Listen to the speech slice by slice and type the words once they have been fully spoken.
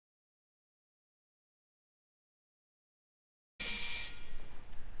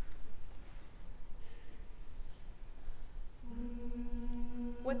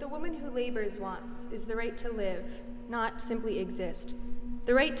the woman who labors wants is the right to live, not simply exist.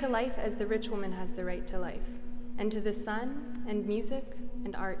 The right to life as the rich woman has the right to life, and to the sun, and music,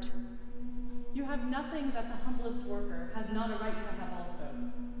 and art. You have nothing that the humblest worker has not a right to have also.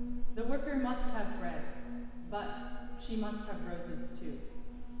 The worker must have bread, but she must have roses too.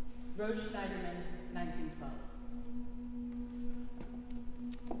 Rose Schneiderman, 1912.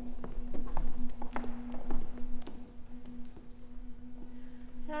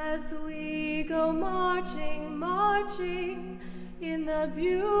 As we go marching, marching in the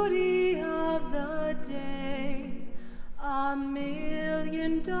beauty of the day, a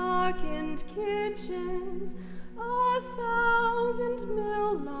million darkened kitchens, 1,000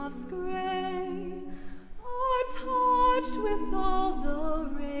 mill lofts gray, are touched with all the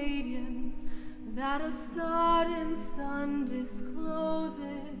radiance that a sudden sun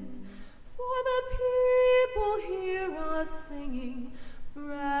discloses. For the people hear us singing,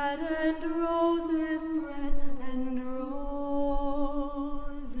 bread and roses, bread and roses.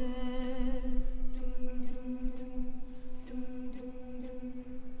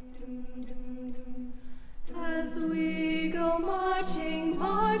 As we go marching,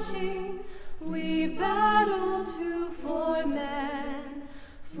 marching, we battle too for men,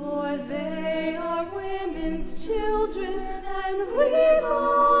 for they are women's children, and we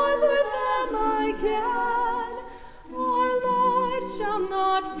mother them again. Our lives shall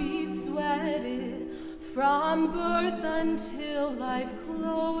not be sweated from birth until life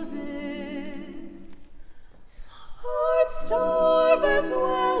closes. Hearts starve as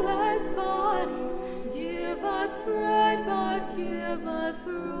well as bodies. Give us bread, but give us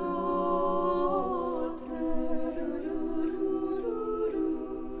roses.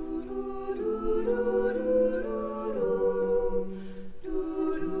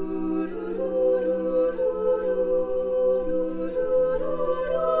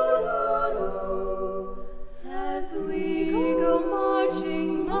 As we go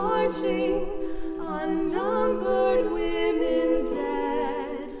marching, marching